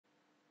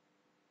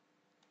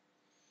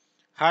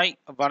Hi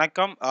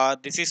வணக்கம்.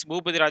 This is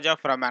Boopathi Raja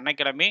from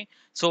Unacademy.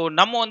 So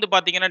நம்ம வந்து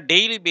பார்த்தீங்கன்னா,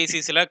 டெய்லி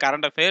பேசிஸில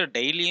கரண்ட் அஃபேர்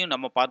டெய்லியும்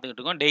நம்ம பார்த்துக்கிட்டு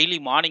இருக்கோம். டெய்லி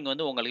மார்னிங்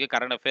வந்து உங்களுக்கு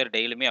கரண்ட் அஃபேர்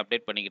டெய்லியுமே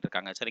அப்டேட் பண்ணிக்கிட்டு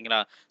இருக்காங்க. சரிங்களா?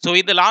 ஸோ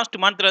இது லாஸ்ட்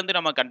மந்த்லேருந்து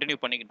நம்ம கன்டின்யூ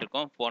பண்ணிக்கிட்டு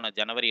இருக்கோம். போன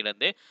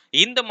ஜனவரியிலேருந்து.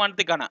 இந்த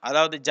மந்த்துக்கான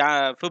அதாவது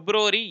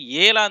பிப்ரவரி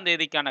 7ஆம்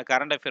தேதிக்கான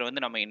கரண்ட் அஃபேர்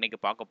வந்து நம்ம இன்னைக்கு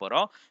பார்க்க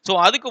போறோம். ஸோ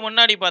அதுக்கு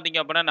முன்னாடி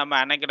பார்த்தீங்க அப்படின்னா,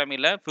 நம்ம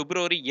Unacademyல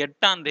பிப்ரவரி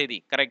 8ஆம் தேதி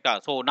கரெக்ட்டா?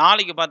 ஸோ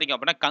நாளைக்கு பார்த்தீங்க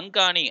அப்படின்னா,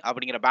 கண்காணி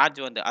அப்படிங்கிற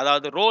பேட்ச் வந்து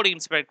அதாவது ரோடு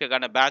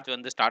இன்ஸ்பெக்டருக்கான பேட்ச்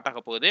வந்து ஸ்டார்ட்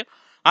ஆக போகுது.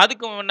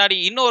 அதுக்கு முன்னாடி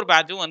இன்னொரு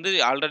பேட்சும் வந்து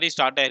ஆல்ரெடி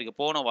ஸ்டார்ட் ஆயிருக்கு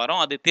போன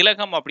வாரம். அது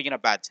திலகம் அப்படிங்கிற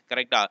பேட்ச்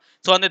கரெக்ட்டா?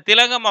 ஸோ அந்த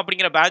திலகம்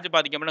அப்படிங்கிற பேட்ச்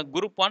பார்த்தீங்க அப்படின்னா,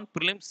 குரூப் 1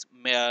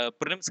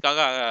 பிலிம்ஸ்க்காக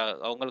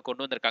அவங்களுக்கு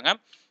கொண்டு வந்திருக்காங்க.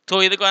 ஸோ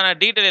இதுக்கான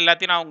டீட்டெயில்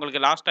எல்லாத்தையும் நான்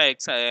உங்களுக்கு லாஸ்ட்டா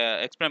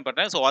எக்ஸ்பிளைன்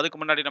பண்றேன். ஸோ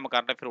அதுக்கு முன்னாடி நம்ம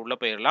கரண்ட் அஃபேர் உள்ள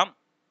போயிரலாம்.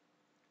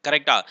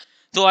 கரெக்ட்டா?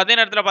 ஸோ அதே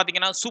நேரத்தில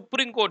பார்த்தீங்கன்னா,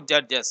 சுப்ரீம் கோர்ட்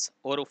ஜட்ஜஸ்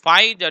ஒரு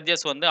 5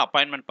 ஜட்ஜஸ் வந்து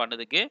அப்பாயின்ட்மென்ட்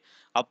பண்ணதுக்கு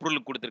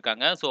அப்ரூவல்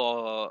குடுத்துருக்காங்க. ஸோ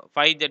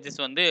 5 ஜட்ஜஸ்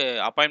வந்து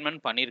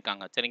அப்பாயின்ட்மென்ட்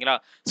பண்ணியிருக்காங்க. சரிங்களா?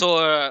 So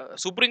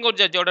supreme court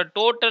ஜட்ஜோட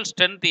total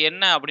strength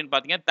என்ன அப்படின்னு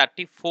பார்த்தீங்கன்னா,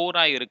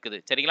 34ஆ இருக்குது.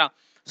 சரிங்களா?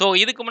 ஸோ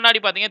இதுக்கு முன்னாடி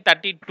பார்த்தீங்கன்னா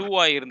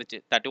 32ஆ இருந்துச்சு.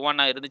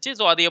 31ஆ இருந்துச்சு.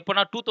 ஸோ அது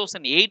எப்போனா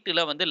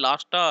 2008ல வந்து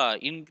லாஸ்ட்டா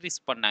இன்கிரீஸ்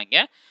பண்ணாங்க.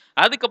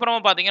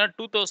 அதுக்கப்புறமா பார்த்தீங்கன்னா,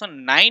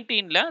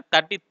 2019ல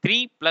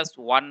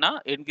 33+1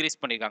 இன்கிரீஸ்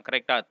பண்ணியிருக்காங்க.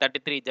 கரெக்ட்டா?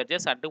 33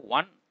 judges and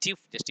 1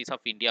 chief justice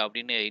of India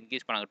அப்படின்னு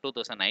இன்கிரீஸ் பண்ணாங்க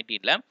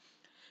 2019ல.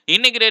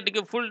 இன்னைக்கு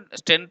ரேட்டுக்கு ஃபுல்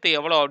ஸ்ட்ரென்த்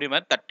எவ்வளோ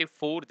அப்படின்னா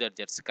 34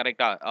 ஜட்ஜஸ்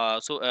கரெக்ட்டா?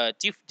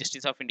 சீஃப்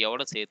ஜஸ்டிஸ் ஆஃப்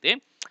இந்தியாவோட சேர்த்து.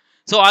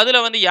 ஸோ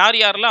அதுல வந்து யார்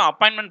யாரெல்லாம்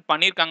அப்பாயின்ட்மென்ட்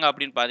பண்ணியிருக்காங்க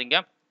அப்படின்னு பார்த்தீங்க.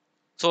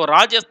 ஸோ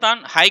ராஜஸ்தான்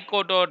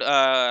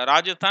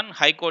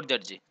ஹைகோர்ட்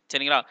ஜட்ஜ்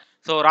சரிங்களா?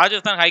 So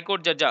Rajasthan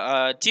high court judge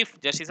chief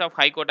justice of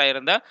ஹைகோர்ட்டா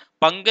இருந்த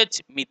பங்கஜ்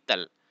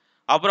மித்தல்.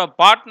 அப்புறம்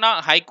பாட்னா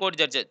ஹைகோர்ட்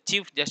ஜட்ஜ்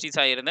சீஃப்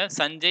ஜஸ்டிஸா இருந்த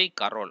சஞ்சய்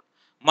கரோல்.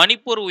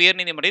 மணிப்பூர்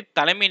உயர்நீதிமன்ற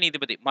தலைமை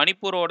நீதிபதி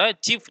மணிப்பூரோட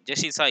சீஃப்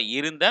ஜஸ்டிஸா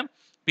இருந்த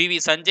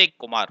சஞ்சய்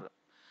குமார்.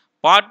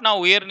 பாட்னா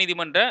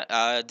உயர்நீதிமன்ற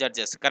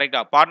ஜட்ஜஸ்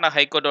கரெக்ட்டா? பாட்னா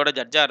ஹைகோர்ட்டோட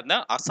ஜட்ஜா இருந்த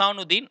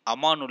அசானுதீன்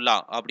அமானுல்லா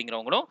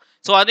அப்படிங்கிறவங்களும்.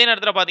 ஸோ அதே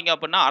நேரத்தில பார்த்தீங்க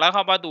அப்படின்னா,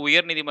 அலகாபாத்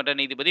உயர்நீதிமன்ற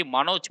நீதிபதி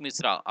மனோஜ்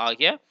மிஸ்ரா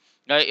ஆகிய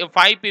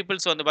 5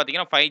 பீப்பிள்ஸ் வந்து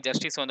பார்த்தீங்கன்னா, 5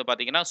 ஜஸ்டிஸ் வந்து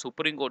பார்த்தீங்கன்னா,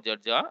 சுப்ரீம் கோர்ட்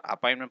ஜட்ஜா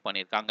அப்பாயின்ட்மென்ட்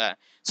பண்ணியிருக்காங்க.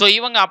 ஸோ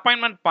இவங்க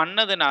அப்பாயின்ட்மென்ட்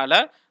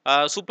பண்ணதுனால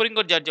சுப்ரீம்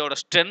கோர்ட் ஜட்ஜோட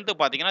ஸ்ட்ரென்த்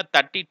பார்த்தீங்கன்னா,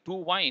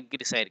 32வா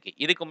இன்கிரீஸ் ஆயிருக்கு.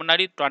 இதுக்கு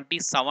முன்னாடி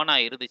 27ஆ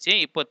இருந்துச்சு.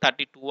 இப்போ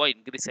 32வா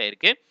இன்கிரீஸ்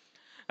ஆயிருக்கு.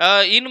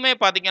 இன்னுமே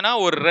பார்த்தீங்கன்னா,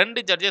 ஒரு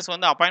 2 ஜட்ஜஸ்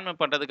வந்து அப்பாயின்ட்மென்ட்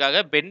பண்றதுக்காக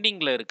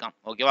பெண்டிங்ல இருக்காம்.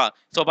 ஓகேவா?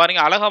 ஸோ பாருங்க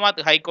அலகாபாத்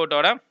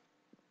ஹைகோர்ட்டோட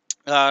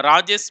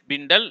ராஜேஷ்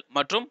பிண்டல்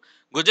மற்றும்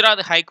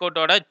Gujarat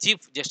ஹைகோர்ட்டோட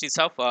chief justice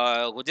of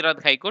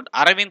Gujarat high court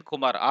Aravind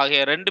Kumar ஆகிய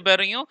 2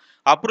 பேரையும்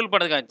அப்ரூவல்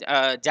பண்ணதுக்கு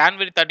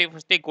ஜான்வரி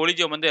 31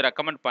 கொலிஜியம் வந்து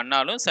ரெக்கமெண்ட்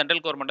பண்ணாலும்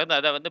சென்ட்ரல் கவர்மெண்ட் வந்து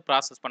அத வந்து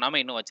ப்ராசஸ் பண்ணாம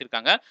இன்னும்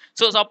வச்சிருக்காங்க.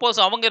 ஸோ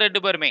சப்போஸ் அவங்க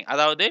 2 பேருமே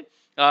அதாவது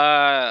ஆ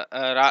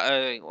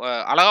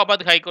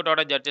Allahabad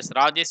ஹைகோர்ட்டோட judges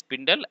Rajesh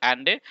Bindal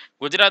and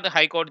Gujarat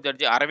high court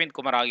judge Aravind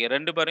Kumar ஆகிய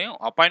 2 பேரையும்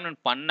அப்பாயின்ட்மென்ட்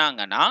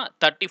பண்ணாங்கன்னா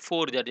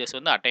 34 ஜட்ஜஸ்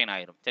வந்து அட்டைன்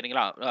ஆயிரும்.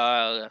 சரிங்களா?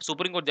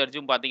 சுப்ரீம் கோர்ட்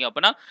ஜட்ஜும் பார்த்தீங்க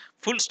அப்படின்னா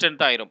ஃபுல்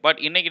ஸ்ட்ரென்த் ஆயிரும்.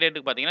 பட் இன்னைக்கு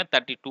டேட்டுக்கு பார்த்தீங்கன்னா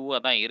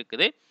 32ஆ தான்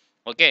இருக்குது.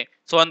 ஓகே.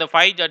 ஸோ அந்த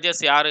 5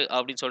 ஜட்ஜஸ் யாரு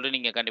அப்படின்னு சொல்லிட்டு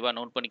நீங்க கண்டிப்பா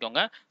நோட்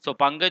பண்ணிக்கோங்க. ஸோ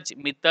பங்கஜ்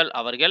மித்தல்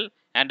அவர்கள்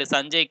அண்ட்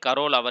சஞ்சய்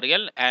கரோல்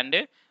அவர்கள் அண்ட்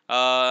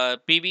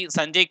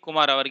சஞ்சய்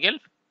குமார் அவர்கள்,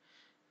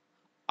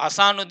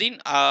 அசானுதீன்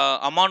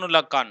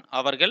அமானுல்லா கான்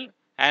அவர்கள்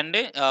அண்ட்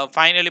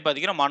ஃபைனலி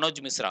பார்த்தீங்கன்னா Manoj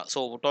Mishra. So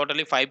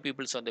totally 5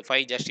 peoples வந்து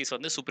 5 ஜஸ்டிஸ்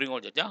வந்து சுப்ரீம்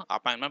கோர்ட் ஜட்ஜா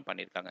அப்பாயின்ட்மென்ட்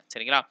பண்ணியிருக்காங்க.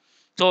 சரிங்களா?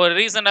 ஸோ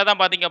ரீசெண்டா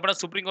தான் பார்த்தீங்க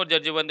அப்படின்னா சுப்ரீம் கோர்ட்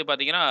ஜட்ஜ் வந்து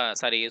பார்த்தீங்கன்னா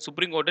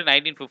சுப்ரீம் கோர்ட்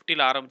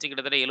 1950ல ஆரம்பிச்சு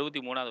கிட்டத்தட்ட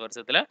 73வது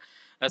வருஷத்துல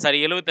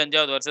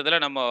 75வது வருஷத்துல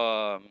நம்ம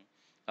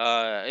அ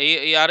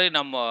யாரு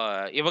நம்ம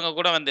இவங்க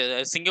கூட வந்து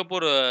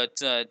சிங்கப்பூர்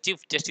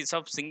சீஃப் ஜஸ்டிஸ்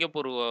ஆஃப்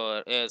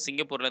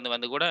சிங்கப்பூர்லேருந்து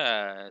வந்து கூட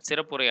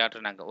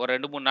சிறப்புரையாற்றினாங்க. ஒரு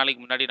 2, 3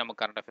 நாளைக்கு முன்னாடி நம்ம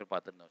கரண்ட் அஃபேர்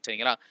பார்த்துருந்தோம்.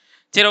 சரிங்களா?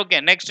 சரி ஓகே.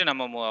 நெக்ஸ்ட்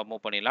நம்ம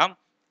மூவ் பண்ணிடலாம்.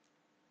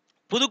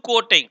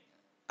 புதுக்கோட்டை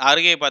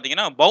அருகே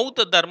பார்த்தீங்கன்னா,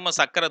 பௌத்த தர்ம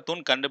சக்கர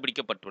தூண்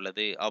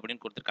கண்டுபிடிக்கப்பட்டுள்ளது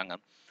அப்படின்னு குடுத்துருக்காங்க.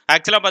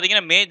 ஆக்சுவலா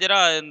பார்த்தீங்கன்னா, மேஜரா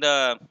இந்த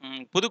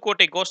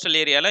புதுக்கோட்டை கோஸ்டல்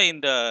ஏரியால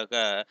இந்த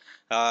க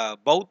அ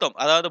பௌத்தம்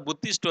அதாவது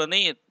புத்திஸ்ட் வந்து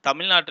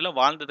தமிழ்நாட்டுல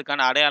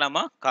வாழ்ந்ததுக்கான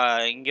அடையாளமா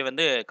இங்க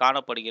வந்து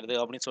காணப்படுகிறது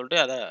அப்படின்னு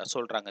சொல்லிட்டு அத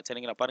சொல்றாங்க.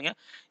 சரிங்களா? பாருங்க.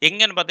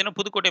 எங்கன்னு பார்த்தீங்கன்னா,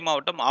 புதுக்கோட்டை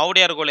மாவட்டம்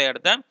ஆவுடையார்கோலை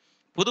அடுத்த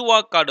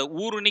புதுவாக்காடு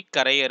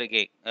ஊருணிக்கரை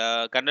அருகே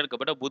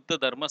கண்டெடுக்கப்பட்ட புத்த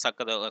தர்ம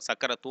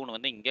சக்கர தூண்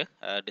வந்து இங்க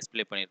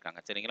டிஸ்ப்ளே பண்ணியிருக்காங்க.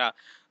 சரிங்களா?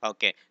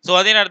 ஓகே. ஸோ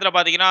அதே நேரத்தில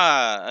பார்த்தீங்கன்னா,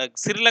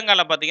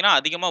 ஸ்ரீலங்கால பார்த்தீங்கன்னா,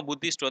 அதிகமா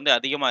புத்திஸ்ட் வந்து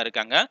அதிகமா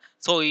இருக்காங்க.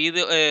 ஸோ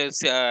இது அ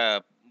ச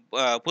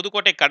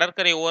புதுக்கோட்டை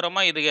கடற்கரை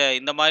ஓரமா இது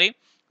இந்த மாரி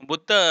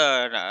புத்த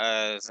அ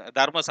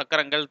தர்ம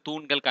சக்கரங்கள்,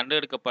 தூண்கள்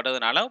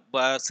கண்டெடுக்கப்பட்டதுனால,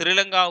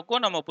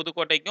 ஸ்ரீலங்காவுக்கும் நம்ம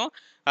புதுக்கோட்டைக்கும்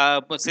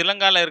இப்ப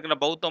ஸ்ரீலங்கால இருக்கிற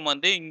பௌத்தம்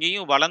வந்து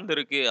இங்கேயும்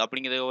வளர்ந்திருக்கு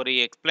அப்படிங்கிற ஒரு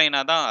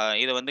எக்ஸ்பிளைனா தான்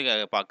இத வந்து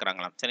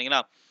பார்க்குறாங்களாம். சரிங்களா?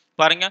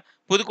 பாருங்க,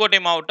 புதுக்கோட்டை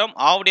மாவட்டம்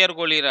ஆவுடையார்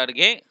கோயில்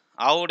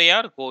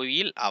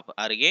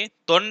அருகே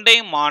தொண்டை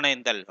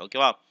மானேந்தல்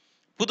ஓகேவா?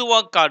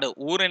 புதுவாக்காடு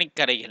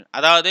ஊரணிக்கரையில்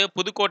அதாவது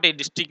புதுக்கோட்டை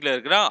டிஸ்ட்ரிக்ட்ல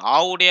இருக்கிற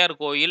ஆவுடையார்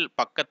கோயில்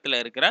பக்கத்துல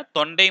இருக்கிற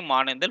தொண்டை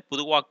மானேந்தல்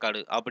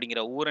புதுவாக்காடு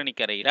அப்படிங்கிற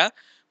ஊரணிக்கரையில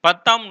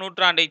 10ஆம்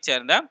நூற்றாண்டைச்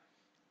சேர்ந்த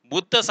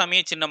புத்த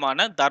சமய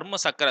சின்னமான தர்ம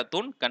சக்கர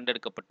தூண்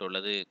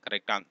கண்டெடுக்கப்பட்டுள்ளது.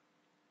 கரெக்டா?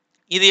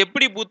 இது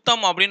எப்படி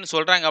புத்தம் அப்படின்னு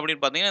சொல்றாங்க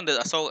அப்படின்னு பார்த்தீங்கன்னா, இந்த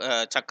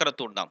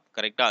சக்கரத்தூண் தான்.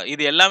 கரெக்ட்டா?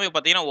 இது எல்லாமே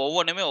பார்த்தீங்கன்னா,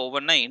 ஒவ்வொன்னுமே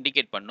ஒவ்வொண்ணா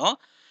இண்டிகேட் பண்ணும்.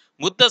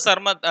 புத்த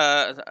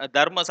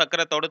தர்ம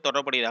சக்கரத்தோடு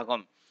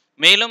தொடர்புடையதாகும்.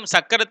 மேலும்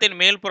சக்கரத்தின்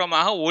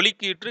மேல்புறமாக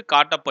ஒளிக்கீற்று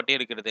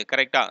காட்டப்பட்டிருக்கிறது.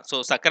 கரெக்ட்டா? ஸோ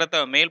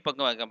சக்கரத்த மேல்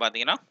பக்கம்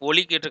பார்த்தீங்கன்னா,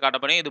 ஒளிக்கீற்று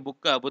காட்டப்படும். இது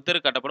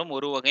புத்தருக்கு காட்டப்படும்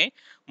ஒரு வகை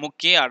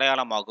முக்கிய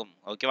அடையாளமாகும்.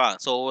 ஓகேவா?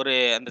 ஸோ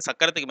அந்த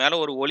சக்கரத்துக்கு மேல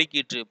ஒரு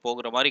ஒளிக்கீற்று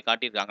போகுற மாரி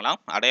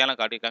காட்டியிருக்காங்களாம். அடையாளம்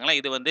காட்டியிருக்காங்களாம்.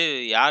 இது வந்து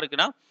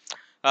யாருக்குன்னா,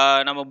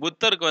 நம்ம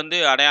புத்தருக்கு வந்து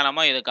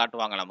அடையாளமா இத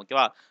காட்டுவாங்களாம்.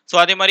 ஓகேவா? ஸோ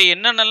அதே மாரி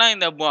என்னென்னலாம்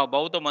இந்த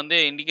பௌத்தம் வந்து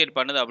இண்டிகேட்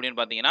பண்ணுது அப்படின்னு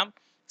பார்த்தீங்கன்னா,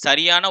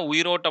 சரியான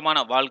உயிரோட்டமான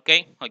வாழ்க்கை.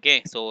 ஓகே.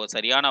 ஸோ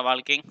சரியான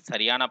வாழ்க்கை,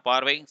 சரியான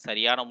பார்வை,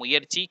 சரியான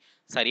முயற்சி,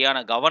 சரியான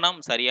கவனம்,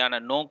 சரியான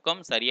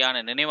நோக்கம்,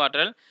 சரியான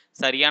நினைவாற்றல்,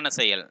 சரியான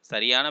செயல்,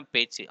 சரியான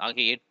பேச்சு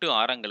ஆகிய 8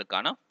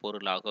 ஆரங்களுக்கான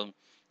பொருளாகும்.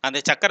 அந்த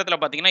சக்கரத்தில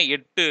பார்த்தீங்கன்னா,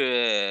 8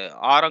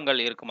 ஆரங்கள்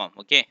இருக்குமாம்.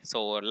 ஓகே. ஸோ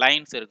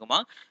லைன்ஸ்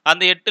இருக்குமாம்.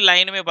 அந்த 8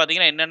 லைனுமே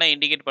பார்த்தீங்கன்னா, என்னென்ன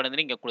இண்டிகேட்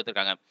பண்ணுதுன்னு இங்க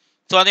குடுத்துருக்காங்க.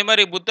 ஸோ அதே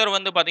மாரி புத்தர்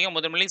வந்து பார்த்தீங்கன்னா,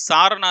 முதன்முதலில்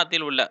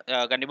சாரநாத்தில் உள்ள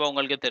கண்டிப்பா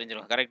உங்களுக்கே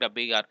தெரிஞ்சிரும். கரெக்ட்டா?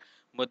 பீகார்,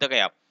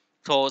 புத்தகயா.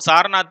 ஸோ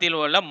சாரநாத்தில்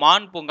உள்ள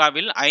மான்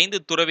பூங்காவில் 5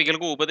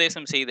 துறவிகளுக்கு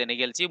உபதேசம் செய்த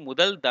நிகழ்ச்சி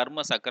முதல்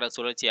தர்ம சக்கர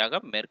சுழற்சியாக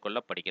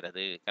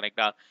மேற்கொள்ளப்படுகிறது.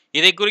 கரெக்ட்டா?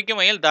 இதை குறிக்கும்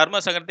வகையில்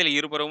தர்ம சக்கரத்தில்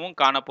இருபுறமும்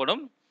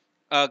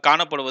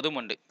காணப்படுவதும்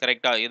உண்டு.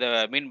 கரெக்ட்டா? இத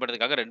மீன்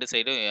பண்றதுக்காக 2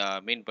 சைடும்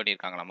மீன்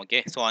பண்ணியிருக்காங்களாம். ஓகே.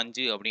 ஸோ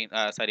 5 அப்படின்னு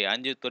சாரி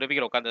 5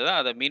 துறவிகள் உட்கார்ந்தத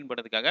அத மீன்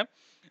பண்றதுக்காக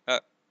அ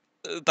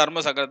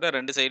தர்ம சக்கரத்த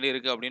 2 சைடு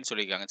இருக்கு அப்படின்னு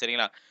சொல்லியிருக்காங்க.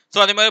 சரிங்களா? ஸோ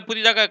அதே மாரி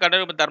புதிதாக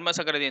கண்டெடுக்கப்பட்ட தர்ம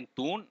சக்கரத்தின்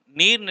தூண்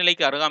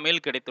நீர்நிலைக்கு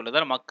அருகாமையில்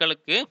கிடைத்துள்ளதால்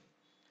மக்களுக்கு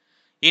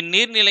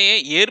இந்நீர்நிலையை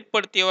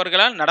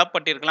ஏற்படுத்தியவர்களால்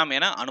நடப்பட்டிருக்கலாம்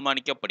என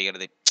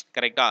அனுமானிக்கப்படுகிறது.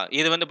 கரெக்ட்டா?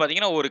 இது வந்து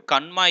பார்த்தீங்கன்னா, ஒரு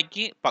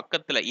கண்மாய்க்கு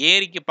பக்கத்துல,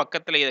 ஏரிக்கு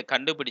பக்கத்துல இத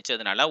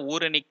கண்டுபிடிச்சதுனால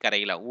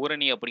ஊரணிக்கரையில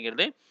ஊரணி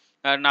அப்படிங்கிறது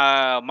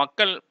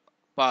மக்கள்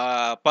ப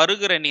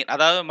பருகுற நீர்,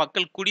 அதாவது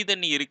மக்கள் குடி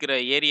தண்ணி இருக்கிற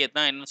ஏரிய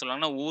தான் என்ன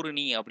சொல்லுவாங்கன்னா,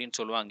 ஊருணி அப்படின்னு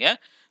சொல்லுவாங்க.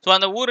 ஸோ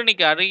அந்த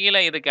ஊருணிக்கு அருகில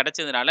இது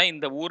கிடைச்சதுனால,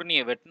 இந்த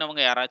ஊருணிய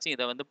வெட்டுனவங்க யாராச்சும்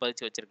இத வந்து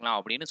பதிச்சு வச்சிருக்கலாம்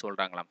அப்படின்னு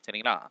சொல்றாங்களாம்.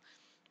 சரிங்களா?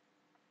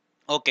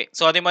 ஓகே.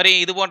 ஸோ அதே மாரி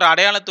இது போன்ற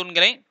அடையாள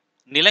தூண்களை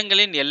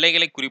நிலங்களின்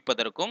எல்லைகளை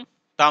குறிப்பதற்கும்,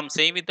 தாம்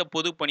செய்வித்த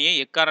பொதுப் பணியை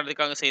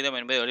எக்காரணத்துக்காக செய்தோம்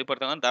என்பதை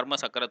வெளிப்படுத்தவும் தர்ம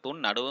சக்கர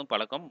தூண் நடுவும்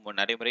பழக்கம்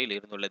நடைமுறையில்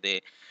இருந்துள்ளது.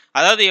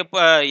 அதாவது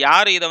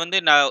யார் இத வந்து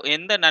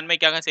எந்த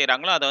நன்மைக்காக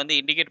செய்றாங்களோ, அத வந்து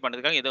இண்டிகேட்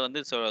பண்றதுக்காக இத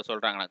வந்து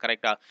சொல்றாங்களாம்.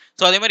 கரெக்ட்டா?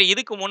 ஸோ அதே மாரி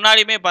இதுக்கு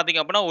முன்னாடியுமே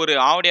பார்த்தீங்க அப்படின்னா, ஒரு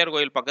ஆவுடையார்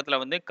கோயில் பக்கத்துல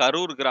வந்து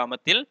கரூர்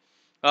கிராமத்தில்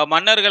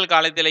மன்னர்கள்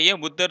காலத்திலேயே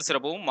புத்தர்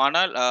சிறப்பும்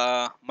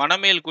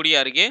மணமேல்குடி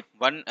அருகே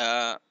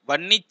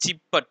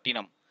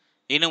வன்னிச்சிப்பட்டினம்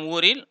எனும்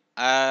ஊரில்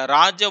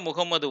ராஜ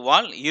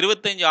முகமதுவால்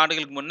 25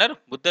 ஆண்டுகளுக்கு முன்னர்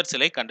புத்தர்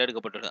சிலை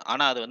கண்டெடுக்கப்பட்டுள்ளது.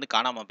 ஆனா அது வந்து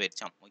காணாம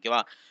போயிருச்சாம். ஓகேவா?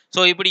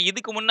 ஸோ இப்படி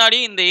இதுக்கு முன்னாடி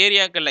இந்த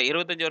ஏரியாக்கள்ல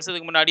 25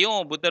 வருஷத்துக்கு முன்னாடியும்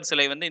புத்தர்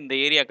சிலை வந்து இந்த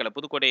ஏரியாக்கள்ல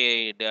புதுக்கோட்டை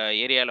ட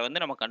ஏரியால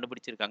வந்து நம்ம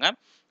கண்டுபிடிச்சிருக்காங்க.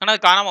 ஆனா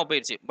அது காணாம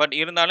போயிருச்சு. பட்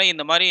இருந்தாலும்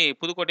இந்த மாரி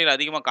புதுக்கோட்டையில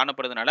அதிகமா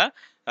காணப்படுறதுனால,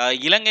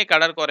 இலங்கை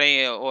கடற்கரை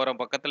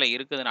ஓரம் பக்கத்துல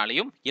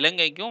இருக்கிறதுனாலயும்,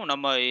 இலங்கைக்கும்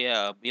நம்ம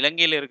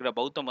இலங்கையில இருக்கிற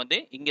பௌத்தம் வந்து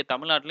இங்க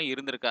தமிழ்நாட்டிலும்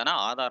இருந்திருக்கான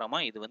ஆதாரமா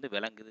இது வந்து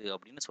விளங்குது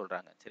அப்படின்னு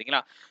சொல்றாங்க.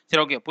 சரிங்களா?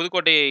 சரி ஓகே.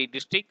 புதுக்கோட்டை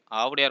டிஸ்ட்ரிக்ட்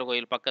ஆவுடையார்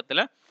கோயில்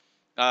பக்கத்துல,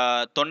 அ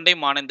தொண்டை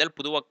மானேந்தல்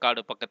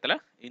புதுவக்காடு பக்கத்துல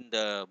இந்த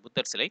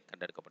புத்தர் சிலை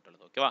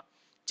கண்டெடுக்கப்பட்டுள்ளது. ஓகேவா?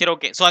 சரி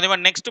ஓகே. ஸோ அதே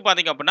மாரி நெக்ஸ்ட்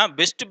பார்த்தீங்க அப்படின்னா,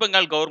 வெஸ்ட்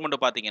பெங்கால் கவர்ன்மெண்ட்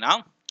பார்த்தீங்கன்னா,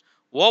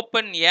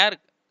 open air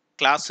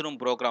class room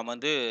program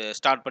வந்து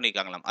ஸ்டார்ட்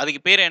பண்ணியிருக்காங்களாம்.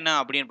 அதுக்கு பேர் என்ன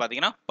அப்படின்னு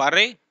பார்த்தீங்கன்னா,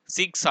 பறை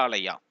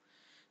சீக்சாலையா.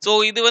 ஸோ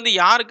இது வந்து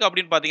யாருக்கு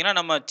அப்படின்னு பார்த்தீங்கன்னா,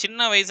 நம்ம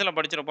சின்ன வயசுல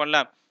படிச்சிருப்போம்ல.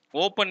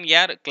 ஓப்பன்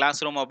ஏர்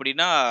கிளாஸ் ரூம்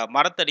அப்படின்னா,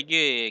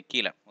 மரத்தடிக்கு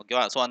கீழ.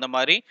 ஓகேவா? ஸோ அந்த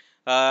மாரி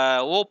அ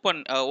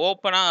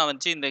ஓப்பனா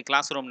வச்சு இந்த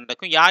கிளாஸ் ரூம்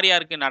நடக்கும். யார்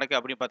யாருக்கு நடக்கும்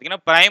அப்படின்னு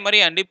பார்த்தீங்கன்னா, பிரைமரி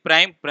அண்ட்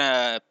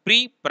ப்ரீ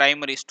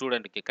பிரைமரி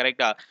ஸ்டூடண்ட்க்கு.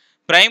 கரெக்ட்டா?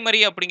 பிரைமரி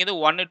அப்படிங்கிறது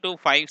 1 டூ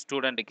 5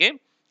 ஸ்டூடண்ட்க்கு.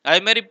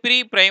 அதேமாரி ப்ரீ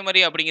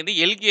பிரைமரி அப்படிங்கிறது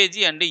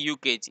எல்கேஜி அண்ட்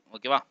யுகேஜி.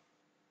 ஓகேவா?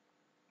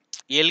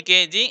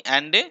 எல்கேஜி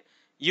அண்ட்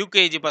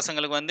யுகேஜி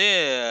பசங்களுக்கு வந்து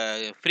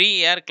ஃப்ரீ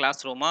ஏர்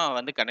கிளாஸ் ரூமா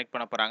வந்து கனெக்ட்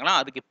பண்ண போறாங்களாம்.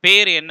 அதுக்கு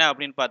பேர் என்ன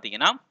அப்படின்னு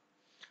பார்த்தீங்கன்னா,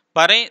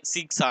 பறை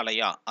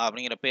சீக்சாலையா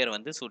அப்படிங்கிற பேர்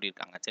வந்து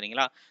சூட்டியிருக்காங்க.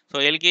 சரிங்களா? So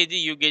LKG,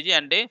 UKG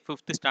and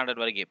 fifth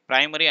standard வரைக்கும்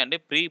பிரைமரி அண்ட்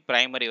ப்ரீ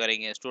பிரைமரி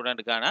வரைக்கும்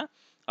ஸ்டூடெண்ட்டுக்கான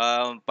அ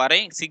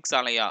பறை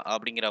சீக்சாலையா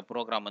அப்படிங்கிற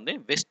புரோகிராம் வந்து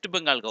வெஸ்ட்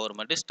பெங்கால்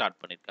கவர்ன்மெண்ட் ஸ்டார்ட்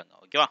பண்ணியிருக்காங்க.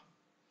 ஓகேவா?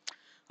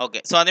 ஓகே.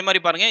 ஸோ அதே மாரி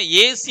பாருங்க,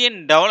 ஏசியன்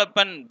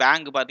டெவலப்மென்ட்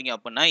பேங்க் பார்த்தீங்க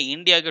அப்புட்ன்னா,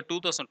 இந்தியாவுக்கு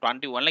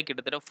 2021ல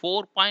கிட்டத்தட்ட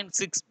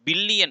 4.6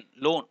 பில்லியன்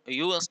லோன்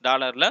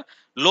டாலர்ல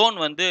லோன்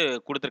வந்து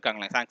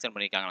குடுத்துருக்காங்களாம். சாங்ஷன்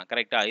பண்ணியிருக்காங்களாம்.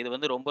 கரெக்ட்டா? இது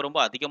வந்து ரொம்ப ரொம்ப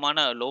அதிகமான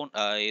லோன்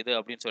இது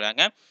அப்படின்னு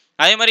சொல்றாங்க.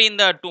 அதே மாரி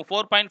இந்த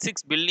 4.6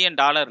 பில்லியன்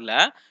டாலர்ல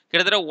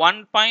கிட்டத்தட்ட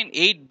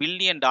 1.8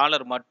 பில்லியன்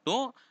டாலர்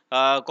மட்டும் அ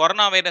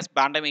கொரோனா வைரஸ்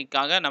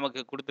பேண்டமிக்காக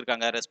நமக்கு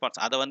குடுத்துருக்காங்க ரெஸ்பான்ஸ்.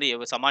 அத வந்து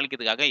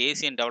சமாளிக்கிறதுக்காக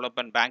ஏசியன்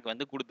டெவலப்மென்ட் பேங்க்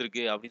வந்து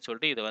குடுத்துருக்கு அப்படின்னு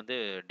சொல்லிட்டு இத வந்து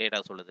டேட்டா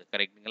சொல்லுது.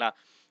 கரெக்ட்டுங்களா?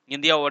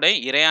 இந்தியாவோட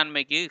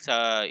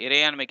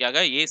இறையாண்மைக்காக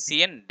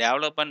ஏசியன்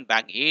டெவலப்மென்ட்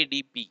பேங்க்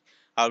ஏடிபி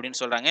அப்படின்னு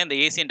சொல்றாங்க. இந்த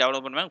Asian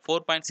development bank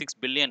 4.6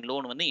 billion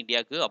loan வந்து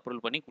இந்தியாவுக்கு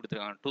அப்ரூவல் பண்ணி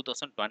குடுத்துருக்காங்க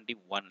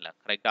 2021ல.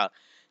 கரெக்ட்டா?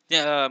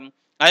 அ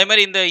அதே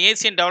மாரி இந்த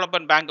ஏசியன்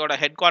டெவலப்மென்ட் பேங்கோட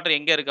ஹெட் குவார்ட்டர்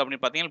எங்க இருக்கு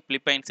அப்படின்னு பார்த்தீங்கன்னா,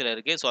 பிலிப்பைன்ஸ்ல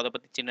இருக்கு. ஸோ அத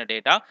பத்தி சின்ன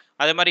டேட்டா.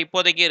 அதே மாரி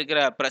இப்போதைக்கு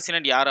இருக்கிற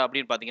பிரசிடென்ட் யாரு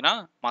அப்படின்னு பார்த்தீங்கன்னா,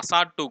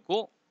 மசாட்டோகு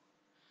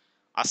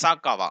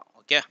அசாகாவா.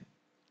 ஓகே.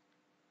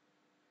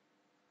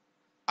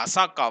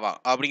 அசாகாவா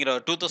அப்படிங்கிற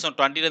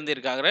 2020 இருந்து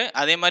இருக்காங்க.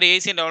 அதே மாரி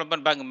ஏசியன்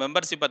டெவலப்மென்ட் பேங்க்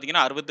மெம்பர்ஷிப்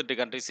பார்த்தீங்கன்னா 68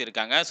 கண்ட்ரீஸ்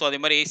இருக்காங்க. ஸோ அதே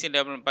மாரி ஏசியன்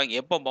டெவலப்மென்ட் பேங்க்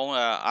எப்போ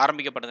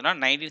ஆரம்பிக்கப்பட்டதுன்னா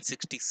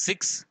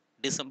 1966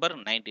 டிசம்பர்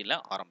 19ல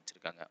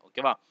ஆரம்பிச்சிருக்காங்க.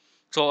 ஓகேவா?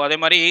 ஸோ அதே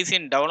மாரி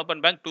Asian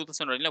development bank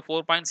 2020ல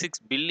 4.6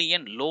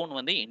 billion loan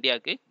வந்து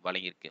இந்தியாவுக்கு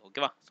வழங்கியிருக்கு.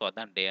 ஓகேவா? ஸோ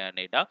அதான்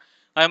டேட்டா.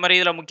 அதே மாரி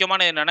இதில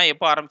முக்கியமானது என்னன்னா,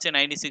 எப்போ ஆரம்பிச்சு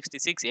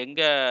 1966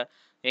 எங்க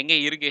எங்க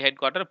இருக்கு ஹெட்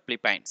குவார்ட்டர்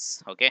பிலிப்பைன்ஸ்.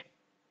 ஓகே.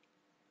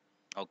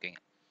 ஓகேங்க.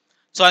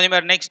 ஸோ அதே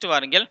மாரி நெக்ஸ்ட்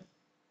வாருங்கள்.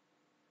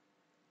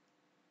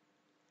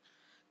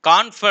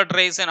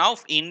 Confederation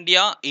of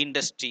India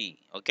industry.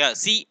 Okay.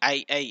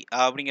 CII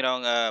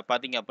அப்படிங்கிறவங்க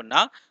பார்த்தீங்க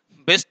அப்படின்னா,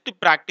 best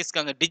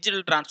பிராக்டிஸ்க்காக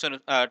digital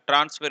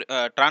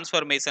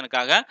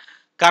டிரான்ஸ்ஃபர்மேஷனுக்காக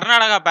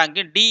Karnataka bank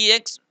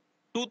dx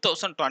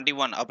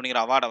 2021 அப்படிங்கிற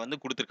அவார்டை வந்து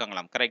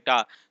கொடுத்துருக்காங்களாம். கரெக்டா?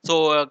 ஸோ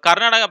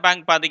கர்நாடகா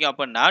பேங்க் பார்த்தீங்க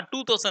அப்படின்னா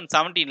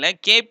 2017ல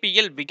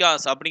கேபிஎல்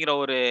விகாஸ் அப்படிங்கிற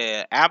ஒரு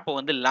ஆப்பை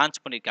வந்து லான்ச்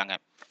பண்ணியிருக்காங்க.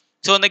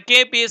 ஸோ இந்த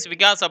கேபிஎஸ்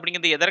விகாஸ்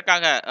அப்படிங்கிறது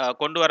எதற்காக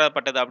கொண்டு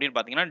வரப்பட்டது அப்படின்னு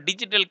பார்த்தீங்கன்னா,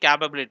 digital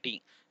capability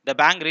the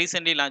bank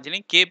recently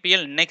launching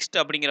KPL next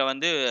அப்படிங்கிற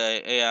வந்து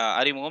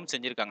அறிமுகம்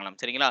செஞ்சிருக்காங்களாம்.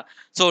 சரிங்களா?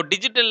 ஸோ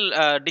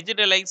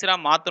டிஜிட்டலைஸ்டா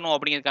மாற்றணும்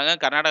அப்படிங்கிறதுக்காக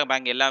கர்நாடகா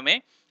பேங்க் எல்லாமே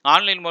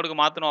ஆன்லைன் மோடுக்கு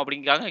மாற்றணும்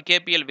அப்படிங்கிறதுக்காக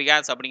கேபிஎல்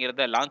விகாஸ்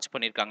அப்படிங்கிறத லான்ச்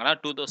பண்ணியிருக்காங்களா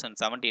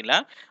 2017ல.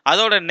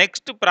 அதோட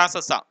next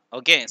ப்ராசஸா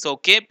okay. So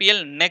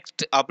KPL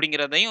next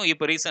அப்படிங்கிறதையும்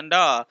இப்போ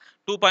ரீசெண்டா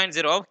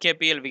 2.0 ஆஃப்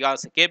கேபிஎல்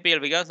விகாஸ்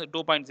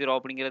 2.0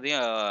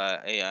 அப்படிங்கிறதையும்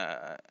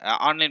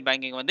ஆன்லைன்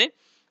பேங்கிங் வந்து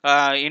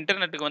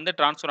இன்டர்நெட்டுக்கு வந்து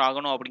ட்ரான்ஸ்ஃபர்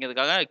ஆகணும்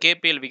அப்படிங்கிறதுக்காக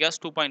கேபிஎல் விகாஸ்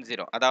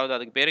 2.0 அதாவது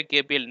அதுக்கு பேர்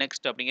கேபிஎல்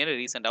நெக்ஸ்ட் அப்படிங்கிற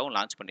ரீசெண்டாகவும்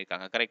லான்ச்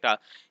பண்ணியிருக்காங்க. கரெக்டா?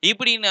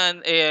 இப்படின்னு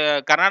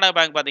கர்நாடகா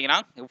பேங்க் பார்த்தீங்கன்னா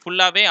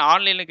ஃபுல்லாகவே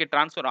ஆன்லைனுக்கு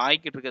ட்ரான்ஸ்ஃபர்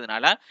ஆகிக்கிட்டு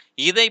இருக்கிறதுனால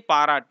இதை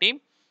பாராட்டி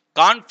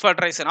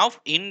கான்ஃபெடரேஷன் ஆஃப்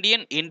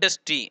இந்தியன்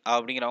இண்டஸ்ட்ரி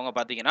அப்படிங்கிறவங்க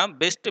பார்த்தீங்கன்னா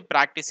best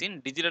practice in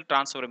digital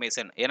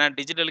transformation ஏன்னா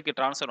டிஜிட்டலுக்கு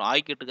ட்ரான்ஸ்ஃபர்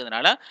ஆகிக்கிட்டு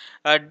இருக்கிறதுனால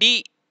டி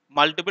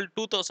மல்டிபிள்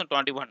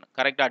 2021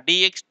 கரெக்டா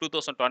டிஎக்ஸ்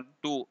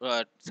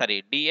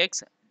 2022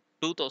 டிஎக்ஸ்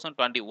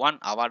 2021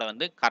 அவார்டை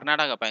வந்து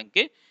கர்நாடகா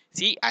பேங்க்கு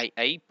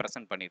சிஐஐ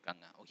பிரசன்ட்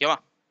பண்ணியிருக்காங்க. ஓகேவா?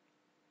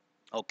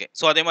 ஓகே.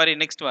 ஸோ அதே மாதிரி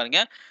நெக்ஸ்ட் பாருங்க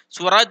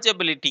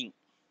ஸ்வராஜபிலிட்டி.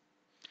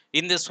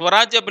 இந்த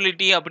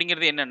ஸ்வராஜபிலிட்டி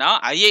அப்படிங்கிறது என்னன்னா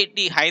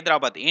IIT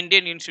Hyderabad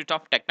Indian institute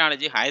of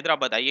technology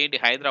Hyderabad IIT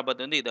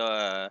Hyderabad வந்து இதை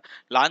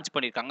லான்ச்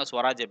பண்ணியிருக்காங்க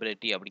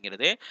ஸ்வராஜபிலிட்டி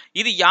அப்படிங்கிறது.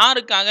 இது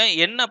யாருக்காக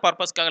என்ன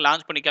பர்பஸ்க்காக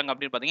லான்ச் பண்ணியிருக்காங்க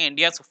அப்படின்னு பார்த்தீங்கன்னா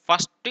India's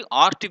first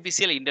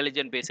artificial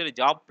intelligent based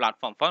job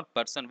platform for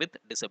person with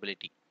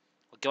disability.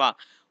 ஓகேவா?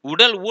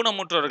 உடல்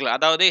ஊனமுற்றவர்கள்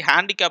அதாவது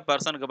ஹேண்டிகேப்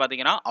பர்சனுக்கு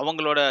பார்த்தீங்கன்னா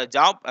அவங்களோட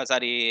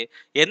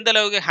எந்த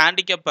அளவுக்கு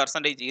ஹேண்டிகேப்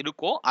பர்சன்டேஜ்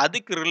இருக்கோ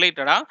அதுக்கு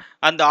ரிலேட்டடா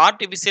அந்த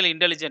ஆர்டிஃபிஷியல்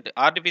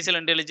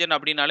இன்டெலிஜென்ட்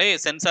அப்படின்னாலே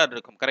சென்சார்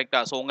இருக்கும்.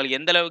 கரெக்டா? ஸோ உங்களுக்கு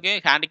எந்த அளவுக்கு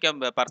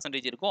ஹேண்டிகேப்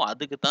பர்சன்டேஜ் இருக்கோ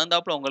அதுக்கு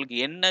தகுந்தாப்புல உங்களுக்கு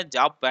என்ன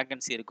ஜாப்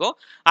வேகன்சி இருக்கோ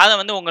அதை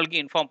வந்து உங்களுக்கு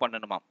இன்ஃபார்ம்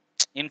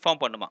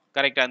பண்ணுமா.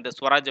 கரெக்டா? இந்த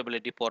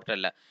ஸ்வராஜபிலிட்டி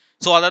போர்ட்டல்ல.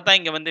 ஸோ அதை தான்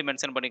இங்கே வந்து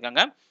மென்ஷன்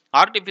பண்ணியிருக்காங்க.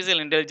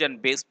 ஆர்டிஃபிஷியல் இன்டெலிஜென்ட்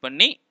பேஸ்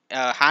பண்ணி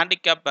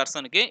ஹேண்டிகேப்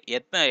பர்சனுக்கு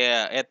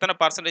எத்தனை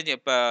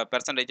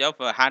பெர்சன்டேஜ் ஆஃப்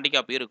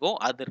ஹேண்டிகேப் இருக்கோ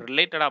அது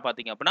ரிலேட்டடாக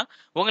பார்த்தீங்க அப்படின்னா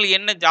உங்களுக்கு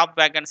என்ன ஜாப்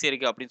வேகன்சி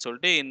இருக்குது அப்படின்னு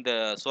சொல்லிட்டு இந்த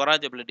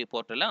ஸ்வராஜபிலிட்டி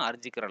போர்ட்டலில்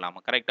அறிஞ்சிக்கிறலாமா.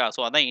 கரெக்டாக?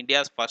 ஸோ அதான்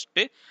India's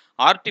first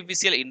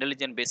artificial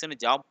intelligent based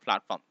job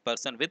platform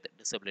person with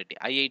disability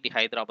IIT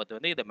Hyderabad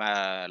வந்து இதை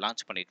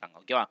லான்ச் பண்ணியிருக்காங்க.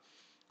 ஓகேவா?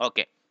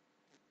 ஓகே.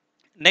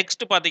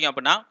 நெக்ஸ்ட் பார்த்தீங்க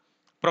அப்படின்னா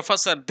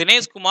ப்ரொஃபஸர்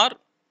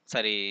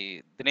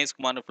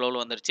தினேஷ்குமார்னு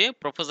ஃப்ளோவில் வந்துருச்சு.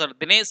 ப்ரொஃபஸர்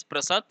தினேஷ்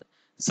பிரசாத்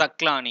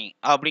சக்லானி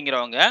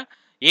அப்படிங்கிறவங்க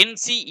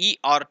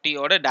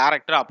என்சிஇஆர்டியோட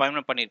டைரக்டர்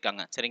அப்பாயின்மெண்ட்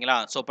பண்ணியிருக்காங்க. சரிங்களா?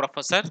 So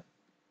professor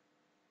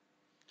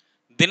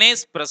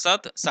Dinesh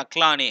Prasad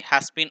Saklani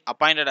has been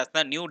appointed as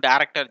the new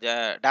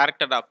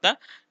director of the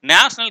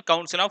National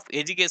Council of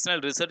Educational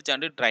Research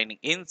and Training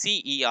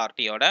NCERT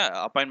ஓட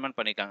அப்பாயின்மெண்ட்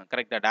பண்ணிருக்காங்க.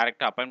 கரெக்டா?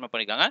 டைரக்டர் அப்பாயின்மெண்ட்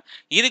பண்ணிருக்காங்க.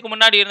 இதுக்கு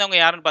முன்னாடி இருந்தவங்க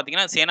யாருன்னு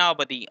பார்த்தீங்கன்னா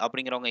சேனாபதி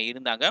அப்படிங்கிறவங்க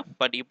இருந்தாங்க.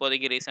 பட்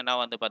இப்போதைக்கு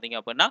ரீசெண்டாக வந்து பார்த்தீங்க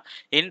அப்படின்னா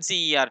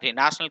NCERT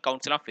national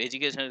council of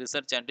educational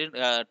research and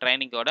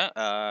ட்ரைனிங்கோட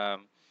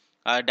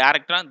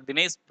டைரக்டரா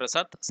தினேஷ்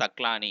பிரசாத்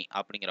சக்லானி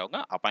அப்படிங்கிறவங்க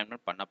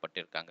அப்பாயின்மெண்ட்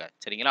பண்ணப்பட்டிருக்காங்க.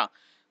 சரிங்களா?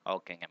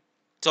 ஓகேங்க.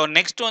 ஸோ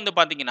நெக்ஸ்ட் வந்து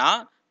பார்த்தீங்கன்னா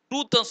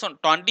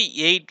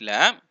 2028ல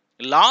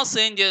லாஸ்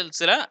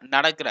ஏஞ்சல்ஸில்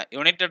நடக்கிற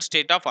யுனைடெட்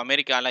ஸ்டேட் ஆஃப்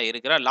அமெரிக்காவில்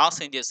இருக்கிற லாஸ்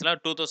ஏஞ்சல்ஸில்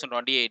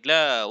 2028ல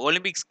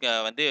ஒலிம்பிக்ஸ்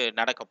வந்து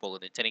நடக்க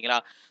போகுது. சரிங்களா?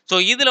 ஸோ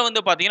இதில்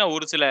வந்து பார்த்தீங்கன்னா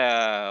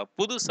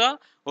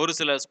ஒரு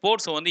சில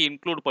ஸ்போர்ட்ஸ் வந்து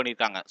இன்க்ளூட்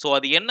பண்ணியிருக்காங்க. ஸோ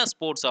அது என்ன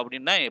ஸ்போர்ட்ஸ்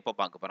அப்படின்னு தான் இப்போ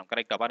பார்க்க போகிறோம்.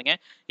 கரெக்டாக பாருங்க.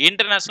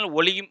 International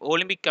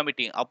Olympic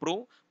committee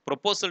approve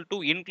proposal to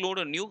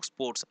include new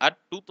sports at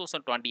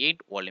 2028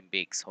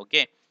 Olympics.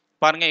 Okay.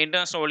 பாருங்க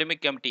இன்டர்நேஷனல்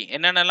ஒலிம்பிக் கமிட்டி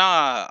என்னென்னலாம்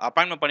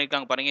அப்பாயின்மெண்ட்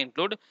பண்ணியிருக்காங்க பாருங்க.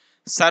 Include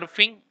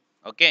surfing,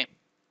 okay,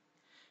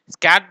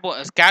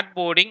 skate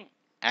boarding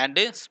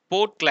and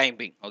sport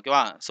climbing.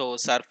 ஓகேவா? So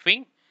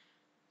surfing,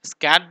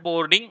 skate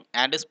boarding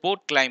and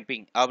sport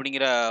climbing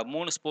அப்படிங்கிற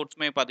 3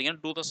 ஸ்போர்ட்ஸுமே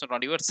பார்த்தீங்கன்னா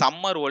 2021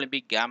 summer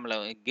Olympic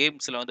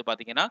கேம்ஸில் வந்து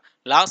பார்த்தீங்கன்னா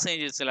loss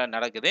ஏஞ்சல்ஸில்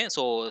நடக்குது.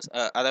 ஸோ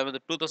அதாவது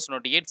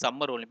 2028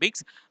 சம்மர்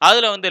ஒலிம்பிக்ஸ்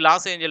அதில் வந்து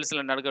லாஸ்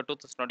ஏஞ்சல்ஸில் நடக்கிற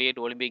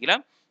 2028 ஒலிம்பிக்கில்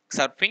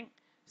surfing,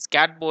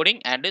 skate boarding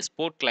and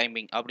sport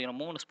climbing அப்படிங்கிற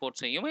 3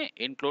 ஸ்போர்ட்ஸையுமே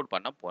இன்க்ளூட்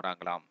பண்ண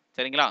போகிறாங்களாம்.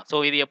 சரிங்களா? ஸோ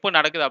இது எப்போ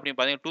நடக்குது அப்படின்னு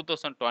பார்த்தீங்கன்னா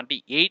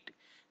 2028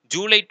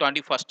 ஜூலை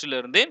 21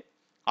 இருந்து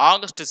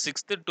ஆகஸ்ட்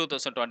 6,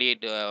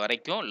 2028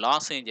 வரைக்கும்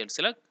லாஸ்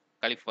ஏஞ்சல்ஸ்ல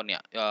கலிஃபோர்னியா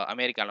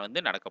அமெரிக்கால வந்து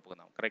நடக்க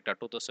போகுதாம். கரெக்ட்டா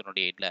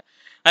 2028ல.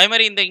 அதே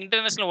மாரி இந்த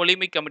இன்டர்நேஷனல்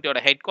ஒலிம்பிக் கமிட்டியோட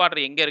ஹெட்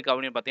குவார்ட்டர் எங்க இருக்கு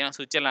அப்படின்னு பார்த்தீங்கன்னா,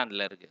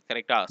 சுவிட்சர்லாந்துல இருக்கு.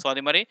 கரெக்ட்டா? ஸோ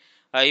அதே மாரி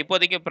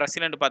இப்போதைக்கு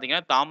பிரசிடென்ட்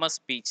பார்த்தீங்கன்னா, தாமஸ்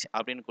பீச்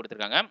அப்படின்னு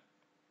குடுத்துருக்காங்க.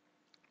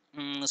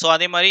 ஸோ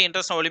அதே மாரி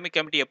இன்டர்நேஷனல் ஒலிம்பிக்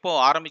கமிட்டி எப்போ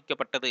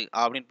ஆரம்பிக்கப்பட்டது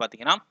அப்படின்னு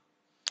பார்த்தீங்கன்னா,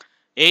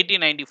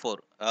 1894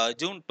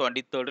 ஜூன்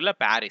 23ல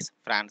பாரிஸ்,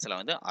 பிரான்ஸ்ல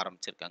வந்து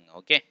ஆரம்பிச்சிருக்காங்க.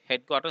 ஓகே.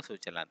 Head quarter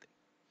Switzerland.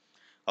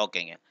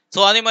 ஓகேங்க. ஸோ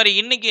அதே மாரி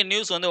இன்னைக்கு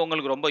நியூஸ் வந்து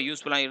உங்களுக்கு ரொம்ப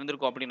யூஸ்ஃபுல்லா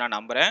இருந்திருக்கும் அப்படின்னு நான்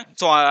நம்புறேன்.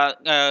 ஸோ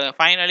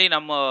ஃபைனலி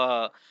நம்ம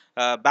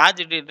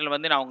பேட்ஜ் டீட்டெயில்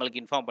வந்து நான் உங்களுக்கு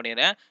இன்ஃபார்ம்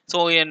பண்ணிடுறேன். ஸோ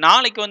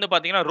நாளைக்கு வந்து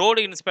பார்த்தீங்கன்னா, ரோடு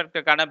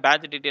இன்ஸ்பெக்டருக்கான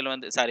பேட்ஜ் டீட்டெயில்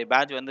வந்து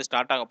பேட்ஜ் வந்து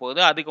ஸ்டார்ட் ஆக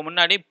போகுது. அதுக்கு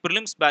முன்னாடி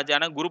பிரிலிம்ஸ்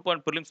பேட்ஜான குரூப்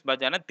 1 பிரிலிம்ஸ்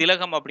பேட்ஜான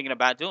திலகம் அப்படிங்கிற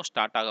பேட்ஜும்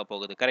ஸ்டார்ட் ஆக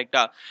போகுது.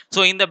 கரெக்ட்டா?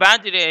 ஸோ இந்த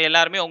பேட்ஜ்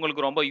எல்லாருமே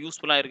உங்களுக்கு ரொம்ப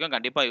யூஸ்ஃபுல்லா இருக்கும்.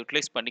 கண்டிப்பா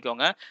யூட்டிலைஸ்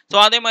பண்ணிக்கோங்க. ஸோ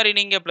அதே மாரி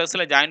நீங்க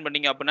பிளஸ்ல ஜாயின்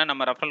பண்ணீங்க அப்படின்னா,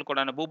 நம்ம ரெஃபரல்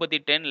கோடான பூபதி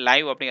 10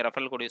 லைவ் அப்படிங்கிற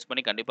ரெஃபரல் கோட் யூஸ்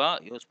பண்ணி கண்டிப்பா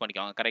யூஸ்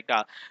பண்ணிக்கோங்க. கரெக்ட்டா?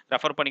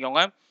 ரெஃபர்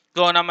பண்ணிக்கோங்க.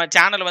 ஸோ நம்ம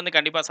சேனல வந்து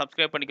கண்டிப்பா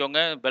சப்ஸ்கிரைப்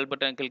பண்ணிக்கோங்க. பெல்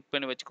பட்டன் கிளிக்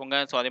பண்ணி வச்சுக்கோங்க.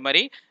 ஸோ அதே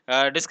மாரி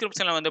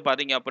டிஸ்கிரிப்ஷன்ல வந்து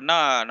பார்த்தீங்க அப்புட்ன்னா,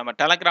 நம்ம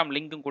டெலகிராம்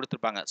லிங்க்கும்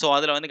குடுத்துருப்பாங்க. ஸோ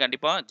அதில வந்து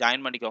கண்டிப்பா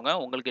ஜாயின் பண்ணிக்கோங்க.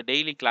 உங்களுக்கு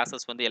டெய்லி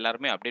கிளாஸஸ் வந்து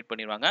எல்லாருமே அப்டேட்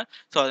பண்ணிருவாங்க.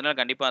 ஸோ அதனால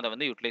கண்டிப்பா அத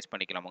வந்து யுட்டிலைஸ்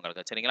பண்ணிக்கலாம்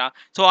உங்களுக்கு. சரிங்களா?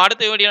 ஸோ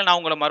அடுத்த வீடியோல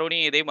நான் உங்கள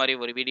மறுபடியும் இதே மாரி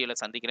ஒரு வீடியோல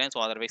சந்திக்கிறேன்.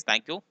 So otherwise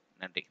thank you.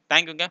 நன்றி.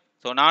 தேங்க் யூங்க.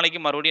 ஸோ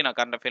நாளைக்கு மறுபடியும் நான்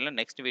கரண்ட் அஃபேர்ல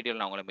நெக்ஸ்ட் வீடியோல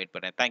நான் உங்கள மீட்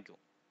பண்றேன். Thank you.